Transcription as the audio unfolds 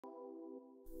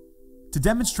To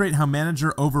demonstrate how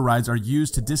manager overrides are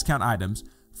used to discount items,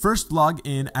 first log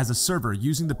in as a server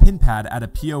using the pin pad at a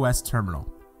POS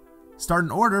terminal. Start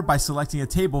an order by selecting a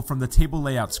table from the table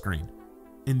layout screen.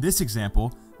 In this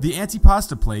example, the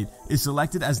antipasta plate is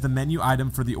selected as the menu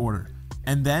item for the order,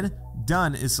 and then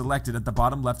Done is selected at the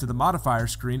bottom left of the modifier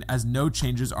screen as no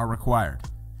changes are required.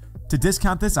 To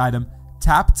discount this item,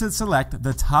 tap to select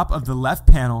the top of the left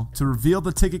panel to reveal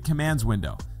the ticket commands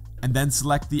window, and then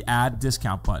select the Add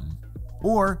Discount button.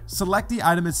 Or select the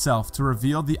item itself to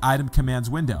reveal the item commands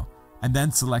window, and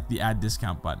then select the Add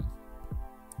Discount button.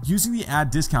 Using the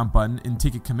Add Discount button in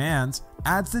Ticket Commands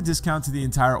adds the discount to the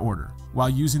entire order, while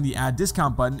using the Add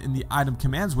Discount button in the Item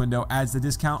Commands window adds the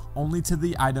discount only to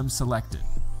the item selected.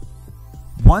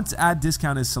 Once Add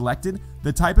Discount is selected,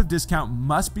 the type of discount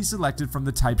must be selected from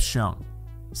the type shown.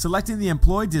 Selecting the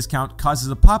Employee discount causes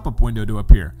a pop-up window to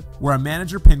appear, where a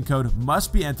manager PIN code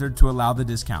must be entered to allow the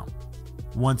discount.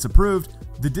 Once approved,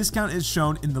 the discount is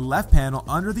shown in the left panel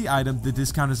under the item the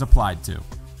discount is applied to.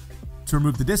 To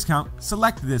remove the discount,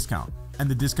 select the discount, and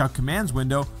the Discount Commands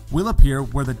window will appear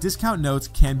where the discount notes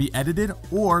can be edited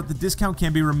or the discount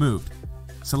can be removed.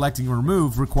 Selecting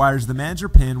Remove requires the manager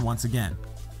PIN once again.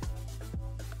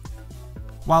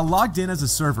 While logged in as a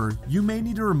server, you may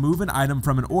need to remove an item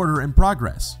from an order in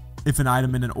progress. If an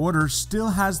item in an order still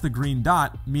has the green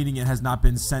dot, meaning it has not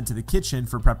been sent to the kitchen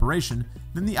for preparation,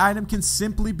 then the item can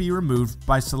simply be removed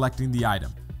by selecting the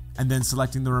item, and then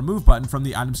selecting the Remove button from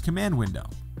the item's command window.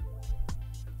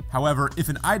 However, if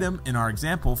an item, in our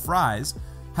example, fries,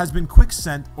 has been quick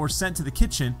sent or sent to the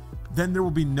kitchen, then there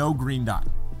will be no green dot.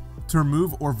 To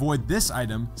remove or void this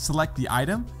item, select the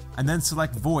item, and then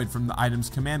select Void from the item's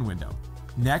command window.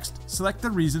 Next, select the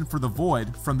reason for the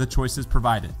void from the choices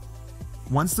provided.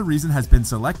 Once the reason has been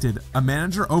selected, a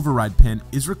manager override pin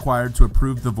is required to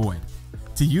approve the void.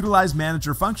 To utilize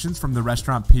manager functions from the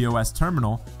restaurant POS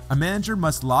terminal, a manager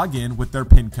must log in with their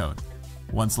PIN code.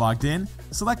 Once logged in,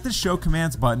 select the Show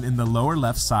Commands button in the lower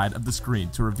left side of the screen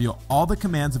to reveal all the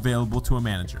commands available to a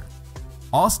manager.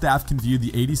 All staff can view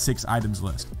the 86 items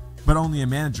list, but only a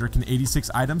manager can 86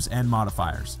 items and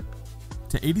modifiers.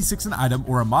 To 86 an item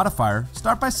or a modifier,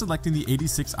 start by selecting the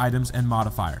 86 items and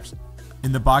modifiers.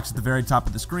 In the box at the very top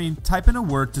of the screen, type in a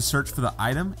word to search for the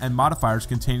item and modifiers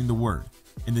containing the word.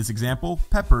 In this example,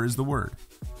 pepper is the word.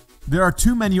 There are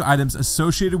two menu items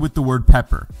associated with the word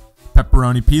pepper: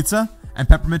 pepperoni pizza and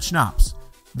peppermint schnapps.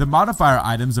 The modifier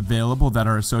items available that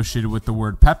are associated with the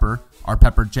word pepper are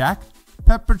pepper jack,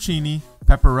 peppercini,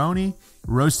 pepperoni,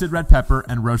 roasted red pepper,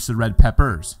 and roasted red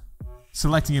peppers.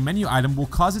 Selecting a menu item will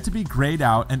cause it to be grayed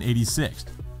out and 86'd.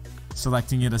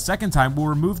 Selecting it a second time will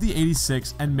remove the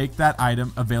 86 and make that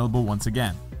item available once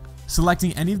again.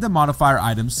 Selecting any of the modifier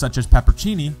items such as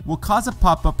peppercini will cause a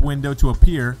pop-up window to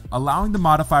appear, allowing the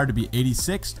modifier to be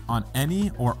 86'd on any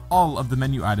or all of the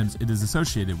menu items it is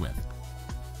associated with.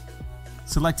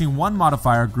 Selecting one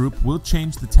modifier group will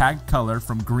change the tagged color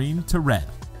from green to red,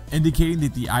 indicating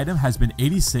that the item has been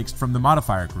 86'd from the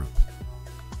modifier group.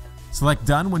 Select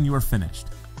Done when you are finished.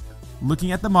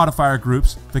 Looking at the modifier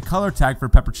groups, the color tag for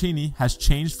peppercini has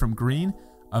changed from green,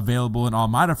 available in all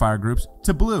modifier groups,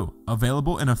 to blue,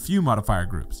 available in a few modifier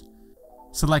groups.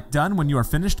 Select Done when you are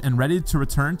finished and ready to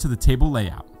return to the table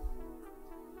layout.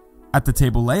 At the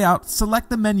table layout, select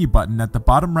the menu button at the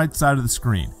bottom right side of the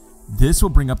screen. This will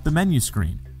bring up the menu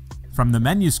screen. From the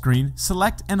menu screen,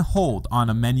 select and hold on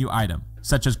a menu item,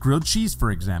 such as grilled cheese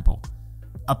for example.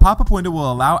 A pop-up window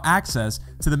will allow access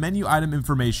to the menu item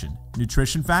information,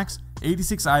 nutrition facts,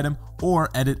 86 item, or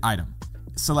edit item.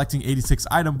 Selecting 86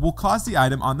 item will cause the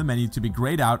item on the menu to be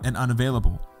grayed out and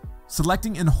unavailable.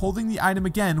 Selecting and holding the item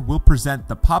again will present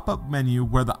the pop-up menu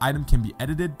where the item can be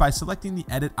edited by selecting the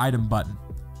Edit Item button.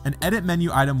 An Edit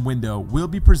Menu Item window will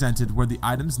be presented where the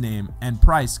item's name and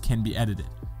price can be edited.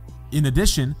 In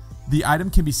addition, the item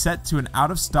can be set to an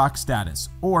out-of-stock status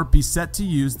or be set to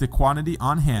use the quantity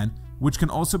on hand, which can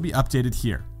also be updated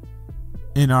here.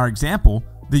 In our example,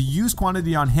 the Use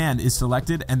Quantity on Hand is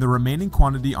selected and the remaining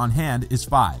quantity on hand is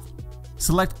 5.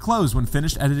 Select Close when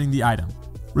finished editing the item.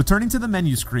 Returning to the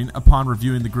menu screen upon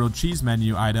reviewing the grilled cheese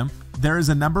menu item, there is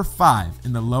a number 5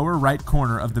 in the lower right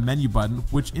corner of the menu button,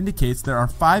 which indicates there are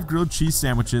 5 grilled cheese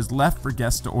sandwiches left for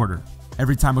guests to order.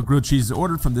 Every time a grilled cheese is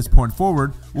ordered from this point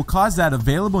forward will cause that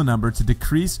available number to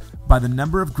decrease by the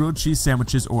number of grilled cheese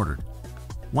sandwiches ordered.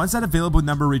 Once that available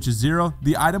number reaches 0,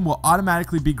 the item will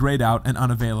automatically be grayed out and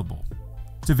unavailable.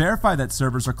 To verify that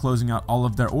servers are closing out all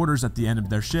of their orders at the end of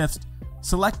their shifts,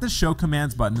 select the Show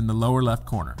Commands button in the lower left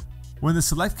corner. When the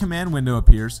Select Command window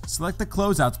appears, select the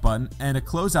Closeouts button and a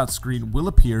closeout screen will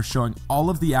appear showing all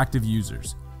of the active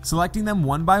users. Selecting them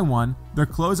one by one, their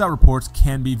closeout reports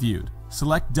can be viewed.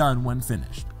 Select Done when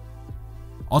finished.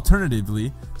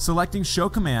 Alternatively, selecting Show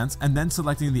Commands and then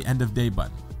selecting the End of Day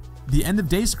button. The End of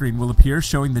Day screen will appear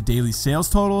showing the daily sales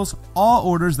totals, all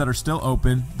orders that are still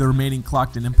open, the remaining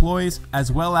clocked in employees,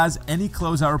 as well as any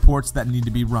closeout reports that need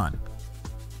to be run.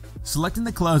 Selecting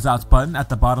the Closeouts button at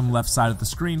the bottom left side of the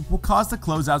screen will cause the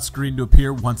closeout screen to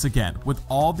appear once again with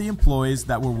all the employees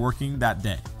that were working that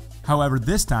day. However,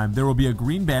 this time there will be a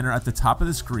green banner at the top of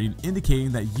the screen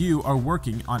indicating that you are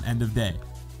working on End of Day.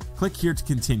 Click here to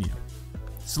continue.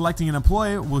 Selecting an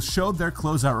employee will show their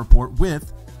closeout report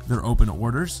with their open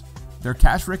orders, their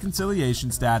cash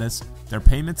reconciliation status, their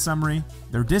payment summary,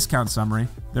 their discount summary,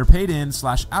 their paid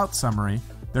in/out summary,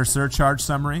 their surcharge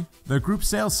summary, their group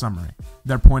sales summary,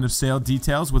 their point of sale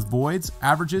details with voids,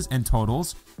 averages, and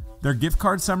totals, their gift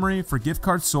card summary for gift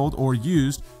cards sold or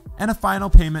used, and a final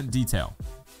payment detail.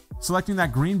 Selecting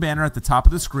that green banner at the top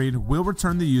of the screen will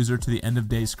return the user to the End of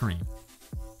Day screen.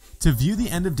 To view the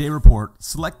End of Day report,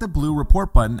 select the blue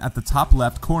Report button at the top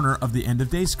left corner of the End of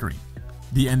Day screen.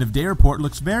 The End of Day report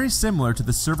looks very similar to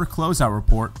the server closeout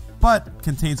report, but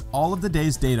contains all of the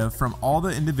day's data from all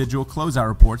the individual closeout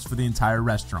reports for the entire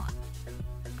restaurant.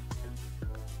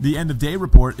 The End of Day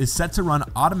report is set to run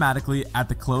automatically at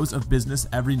the close of business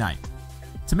every night.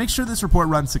 To make sure this report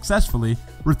runs successfully,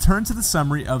 return to the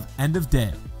summary of End of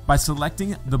Day by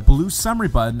selecting the blue Summary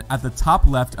button at the top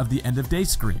left of the End of Day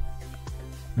screen.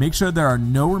 Make sure there are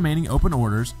no remaining open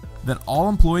orders, that all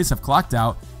employees have clocked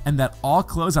out, and that all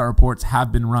closeout reports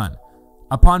have been run.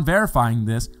 Upon verifying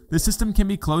this, the system can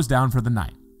be closed down for the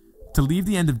night. To leave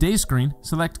the End of Day screen,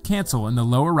 select Cancel in the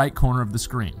lower right corner of the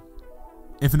screen.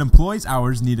 If an employee's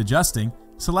hours need adjusting,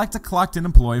 select a clocked in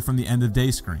employee from the End of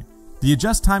Day screen. The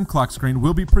Adjust Time Clock screen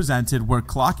will be presented where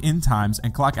clock in times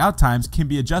and clock out times can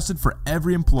be adjusted for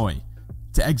every employee.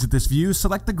 To exit this view,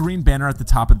 select the green banner at the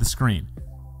top of the screen.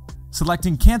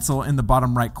 Selecting Cancel in the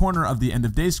bottom right corner of the End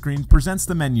of Day screen presents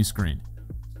the menu screen.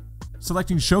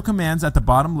 Selecting Show Commands at the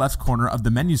bottom left corner of the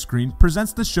menu screen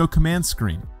presents the Show Commands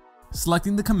screen.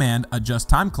 Selecting the command Adjust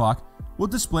Time Clock will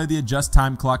display the Adjust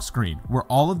Time Clock screen, where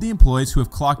all of the employees who have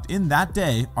clocked in that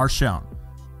day are shown.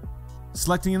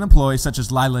 Selecting an employee such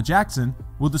as Lila Jackson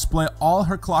will display all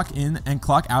her clock in and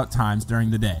clock out times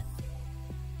during the day.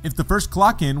 If the first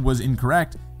clock in was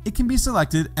incorrect, it can be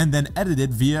selected and then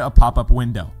edited via a pop-up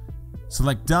window.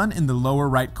 Select Done in the lower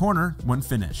right corner when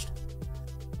finished.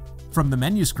 From the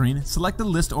menu screen, select the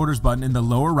List Orders button in the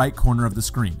lower right corner of the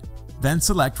screen. Then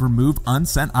select Remove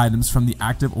Unsent Items from the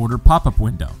Active Order pop-up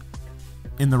window.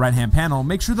 In the right-hand panel,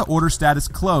 make sure the Order Status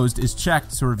Closed is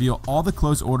checked to reveal all the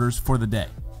closed orders for the day.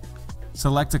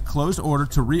 Select a closed order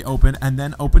to reopen and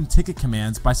then open Ticket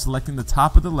Commands by selecting the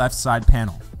top of the left side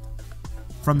panel.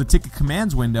 From the Ticket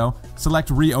Commands window, select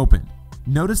Reopen.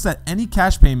 Notice that any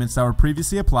cash payments that were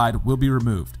previously applied will be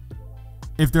removed.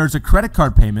 If there is a credit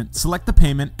card payment, select the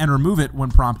payment and remove it when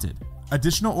prompted.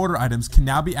 Additional order items can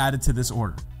now be added to this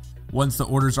order. Once the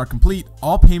orders are complete,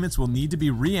 all payments will need to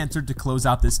be re-entered to close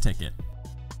out this ticket.